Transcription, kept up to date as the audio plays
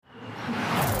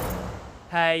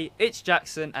Hey, it's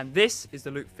Jackson and this is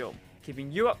the Loop Film,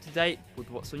 keeping you up to date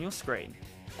with what's on your screen.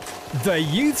 The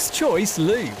Youth's Choice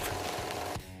Loop.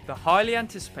 The highly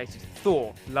anticipated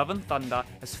Thor Love and Thunder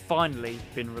has finally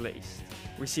been released.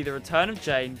 We see the return of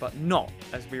Jane, but not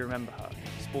as we remember her.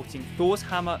 Sporting Thor's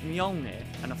hammer Mjolnir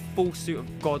and a full suit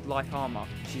of godlike armour,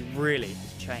 she really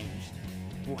has changed.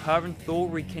 Will her and Thor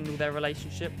rekindle their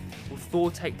relationship? Will Thor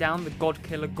take down the god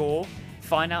killer Gore?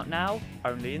 Find out now,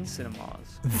 only in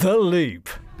cinemas. The Loop.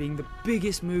 Being the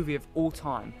biggest movie of all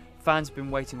time, fans have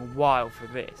been waiting a while for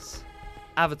this.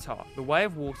 Avatar: The Way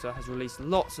of Water has released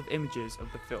lots of images of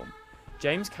the film.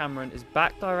 James Cameron is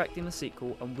back directing the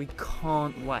sequel and we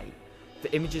can't wait.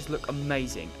 The images look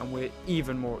amazing and we're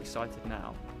even more excited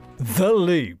now. The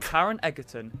Loop. Taron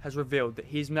Egerton has revealed that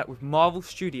he's met with Marvel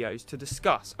Studios to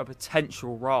discuss a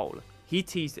potential role. He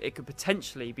teased that it could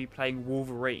potentially be playing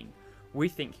Wolverine. We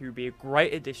think he would be a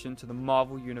great addition to the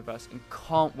Marvel Universe and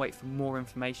can't wait for more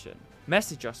information.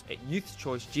 Message us at Youth's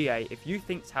Choice GA if you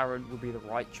think Taron will be the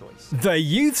right choice. The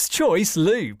Youth's Choice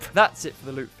Loop. That's it for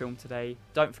the Loop Film today.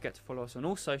 Don't forget to follow us on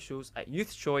all socials at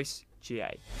Youth's Choice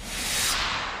GA.